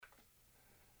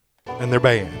and their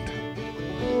band.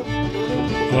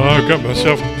 Well, I got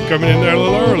myself coming in there a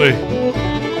little early.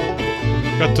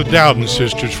 Got the Dowden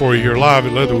sisters for you here live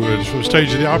at Leatherwoods from the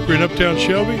stage of the Opry in Uptown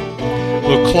Shelby. A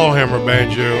little clawhammer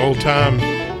banjo, old time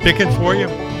picking for you.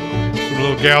 Some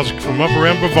little gals from up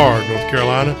around Brevard, North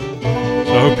Carolina.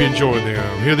 So I hope you enjoy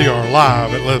them. Here they are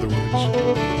live at Leatherwoods.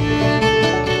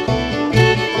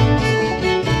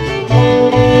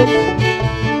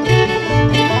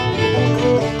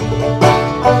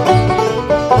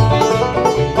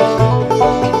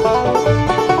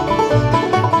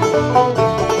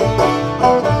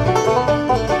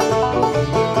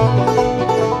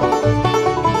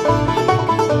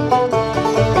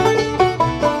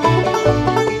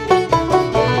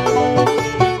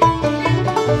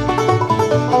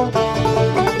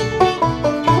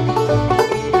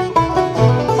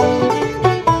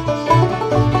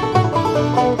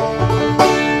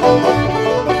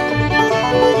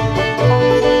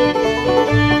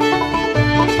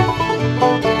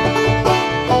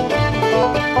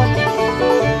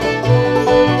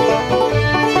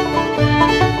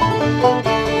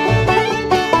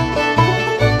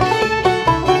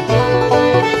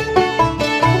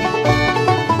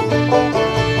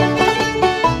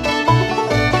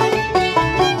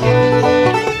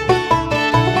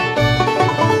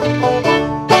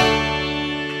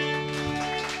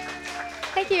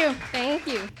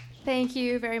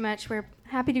 We're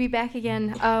happy to be back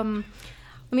again. Let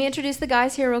me introduce the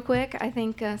guys here real quick. I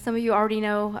think some of you already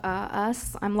know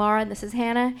us. I'm Laura, and this is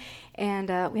Hannah.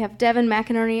 And we have Devin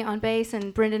McInerney on bass,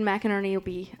 and Brendan McInerney will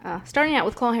be starting out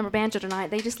with clawhammer banjo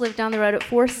tonight. They just live down the road at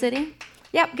Forest City.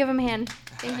 Yep, give them a hand.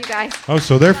 Thank you, guys. Oh,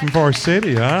 so they're from Forest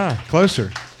City.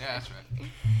 Closer. Yeah, that's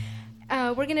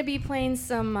right. We're going to be playing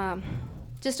some...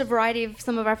 just a variety of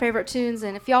some of our favorite tunes,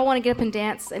 and if y'all want to get up and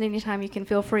dance at any time, you can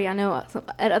feel free. I know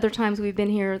at other times we've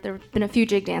been here, there have been a few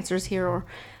jig dancers here, or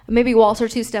maybe waltz or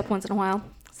two-step once in a while.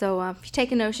 So if you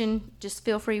take a notion, just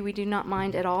feel free. We do not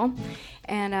mind at all.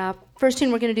 And first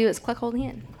tune we're going to do is Cluck Hold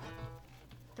Hen.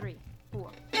 3,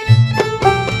 4.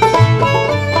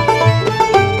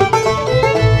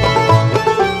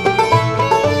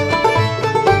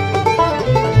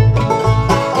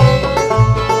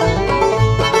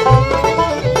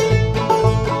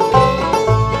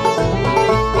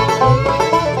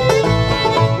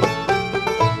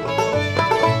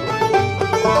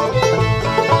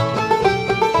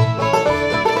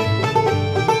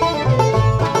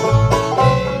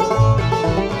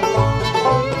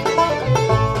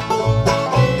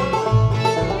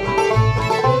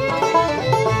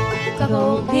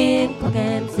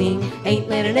 Ain't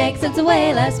laid an egg since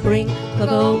away last spring. Cluck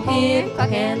hold hen,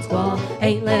 cluck and squaw.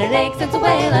 Ain't laid an egg since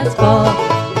away last fall.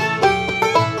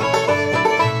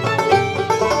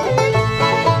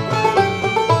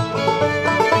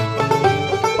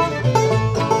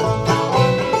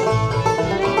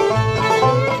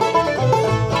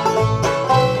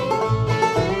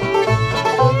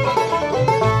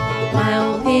 My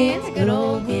old hen's a good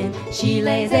old hen. She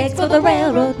lays eggs for the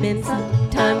railroad men.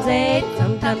 Sometimes 8,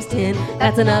 sometimes 10.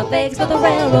 That's enough eggs for the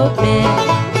railroad men.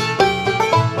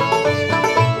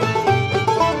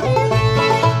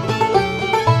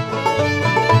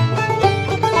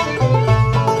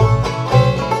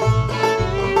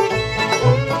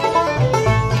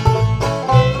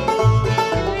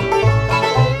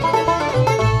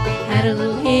 Had a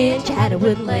little hen, she had a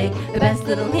wooden leg. The best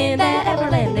little hen that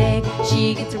ever laid an egg.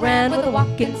 She gets around with a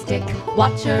walking stick.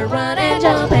 Watch her run and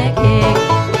jump and kick.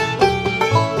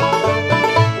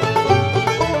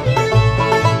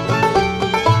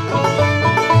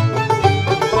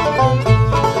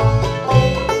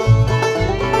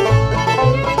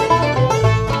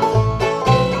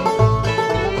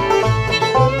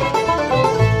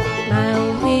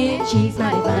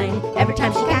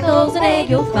 An egg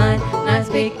you'll find nice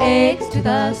big eggs to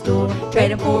the store.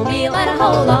 Trade 'em for meal and a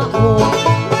whole lot more.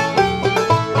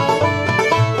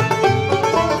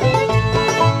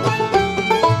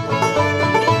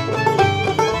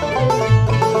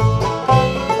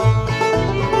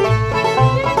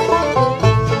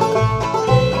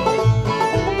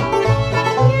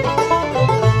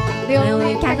 The old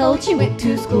hen cackled, she went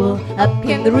to school. Up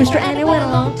came the rooster and it went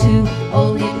along too.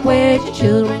 Old hen, where's your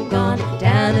children gone?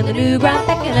 Down in the new ground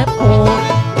pecking up corn.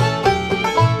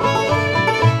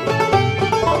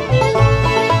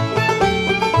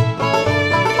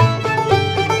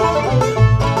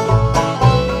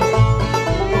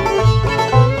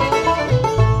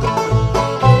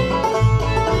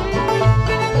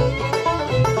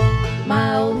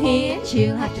 My old hen,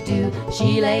 she'll have to do.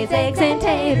 She lays eggs and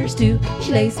taters too.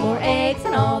 She lays more eggs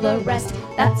than all the rest.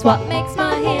 That's what makes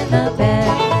my hen the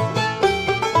best.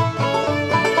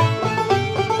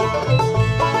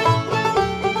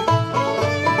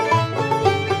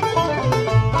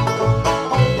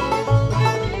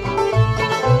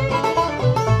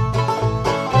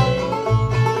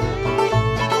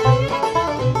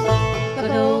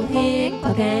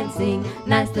 cackle can sing.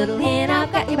 Nice little hen,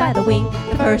 I've got you by the wing.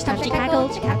 The first time she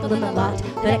cackled in the lot.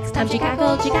 The next time she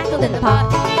cackled in the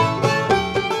pot.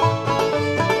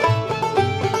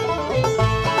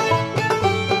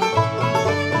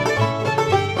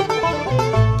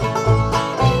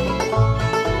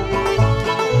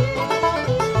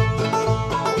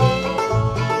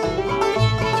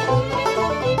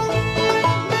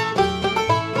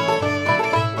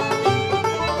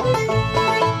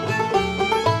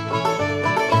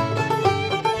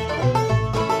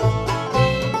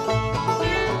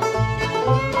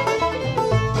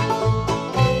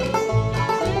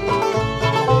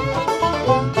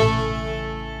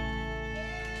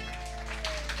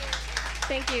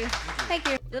 Thank you. Thank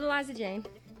you. Little Liza Jane.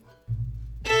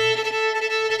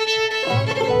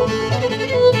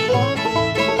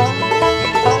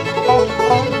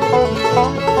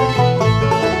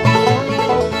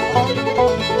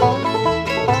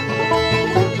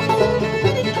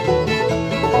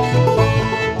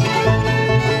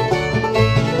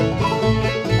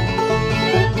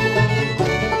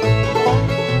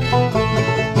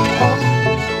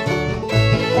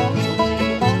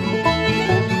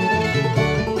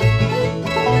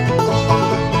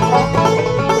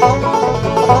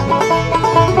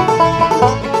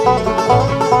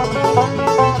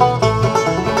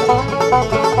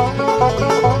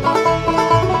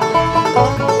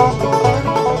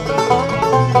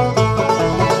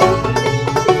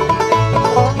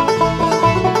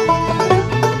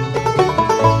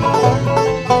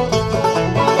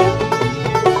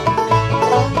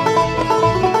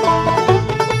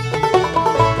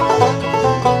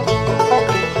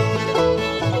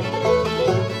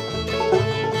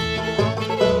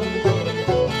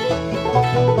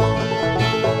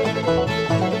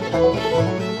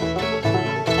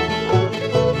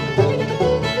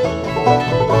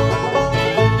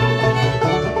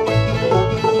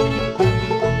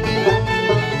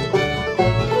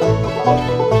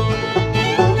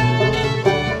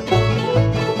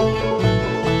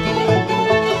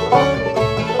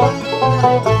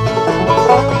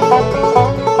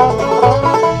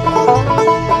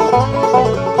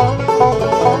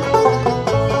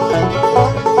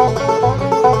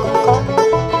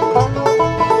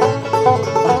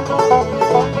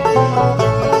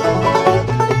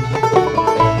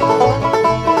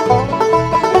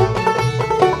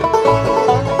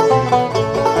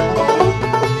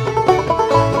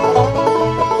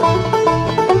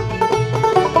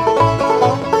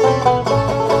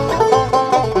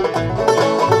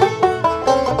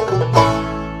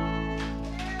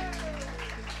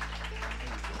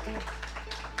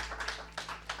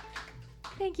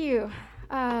 Thank you.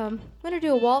 I'm going to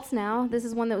do a waltz now. This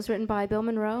is one that was written by Bill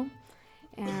Monroe.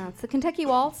 It's the Kentucky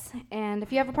Waltz. And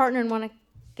if you have a partner and want to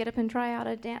get up and try out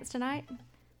a dance tonight,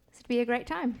 this would be a great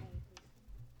time.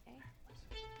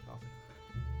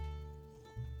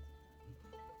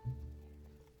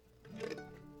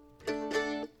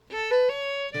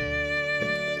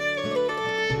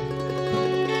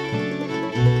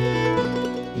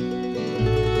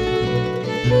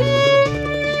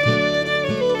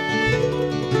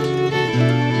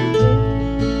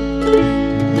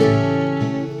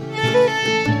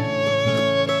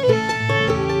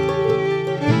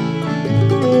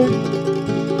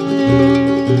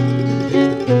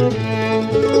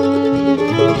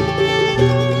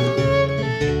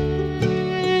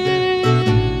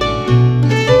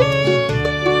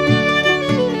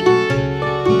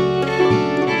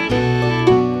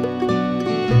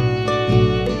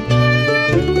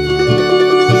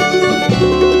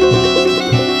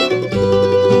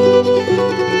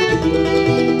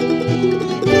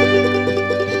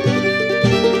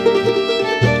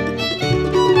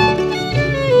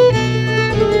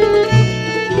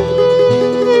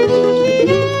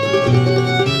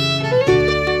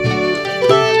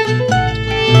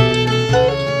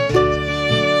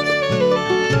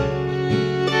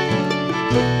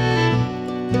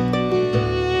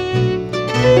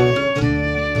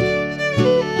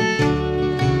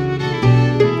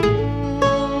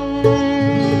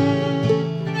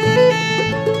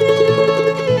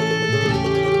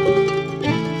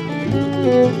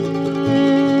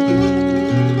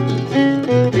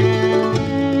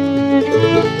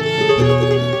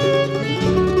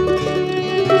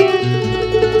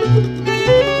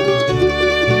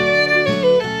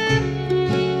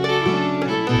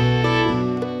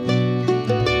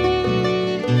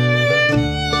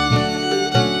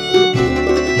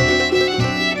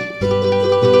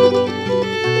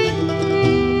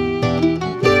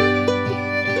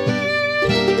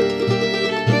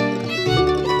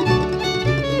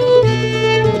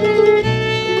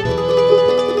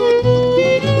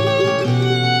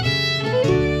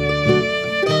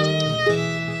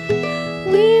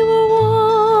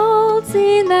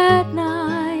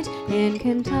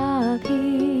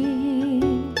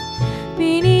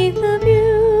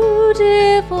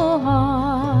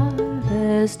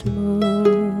 harvest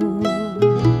moon.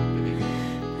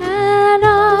 And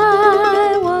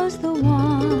I was the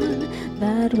one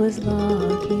that was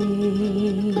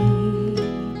lucky,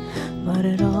 but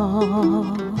it all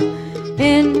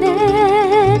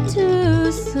ended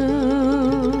too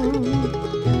soon.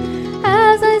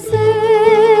 As I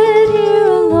sit here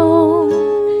alone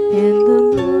in the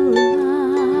moonlight,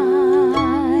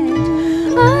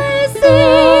 I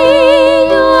see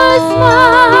your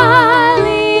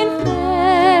smiling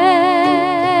face,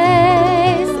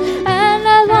 and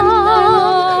I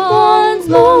long once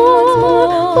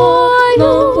more for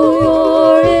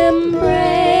your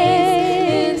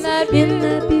embrace in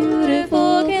that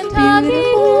beautiful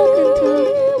Kentucky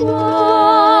walk.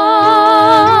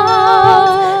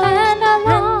 And I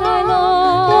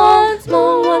long once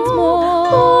more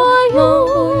for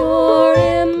your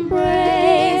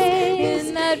embrace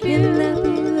in that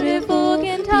beautiful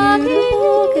Kentucky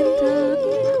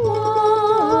walk.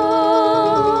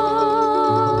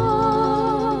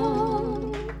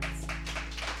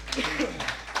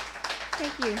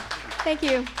 Thank you. Thank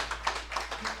you.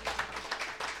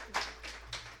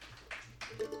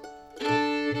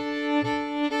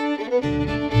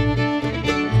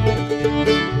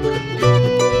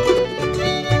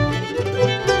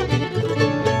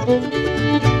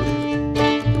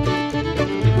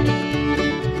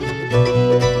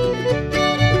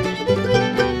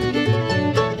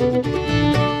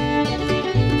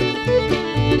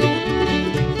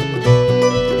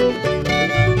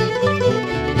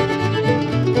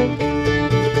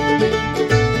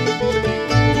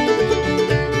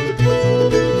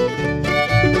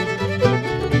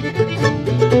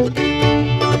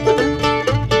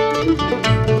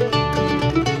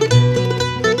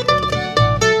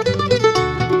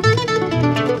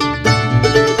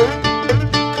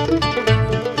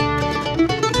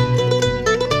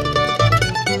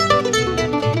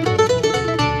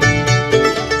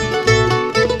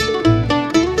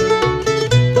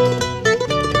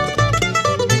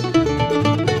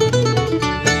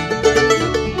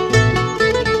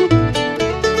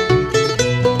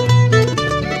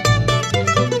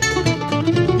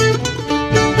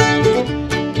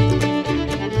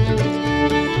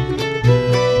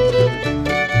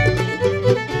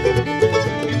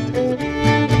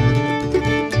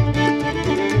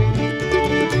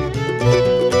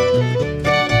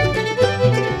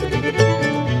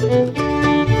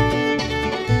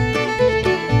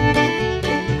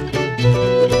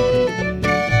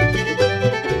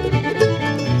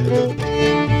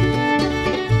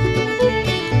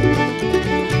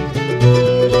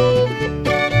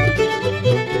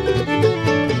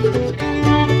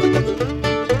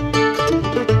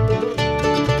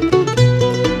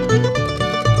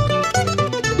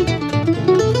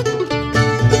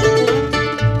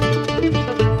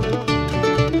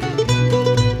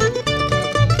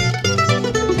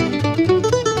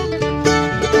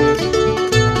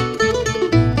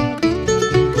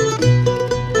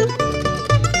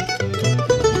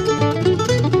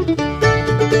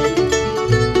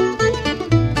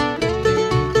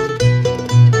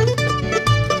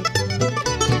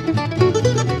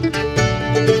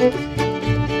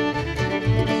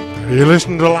 You're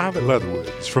listening to Live at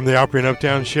Leatherwoods from the Opry in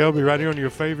Uptown Shelby, right here on your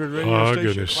favorite radio Oh, station.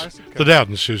 goodness. Classic The Country.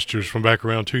 Dowden Sisters from back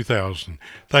around 2000.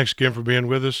 Thanks again for being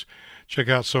with us. Check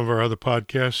out some of our other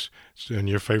podcasts and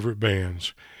your favorite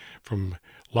bands from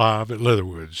Live at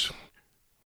Leatherwoods.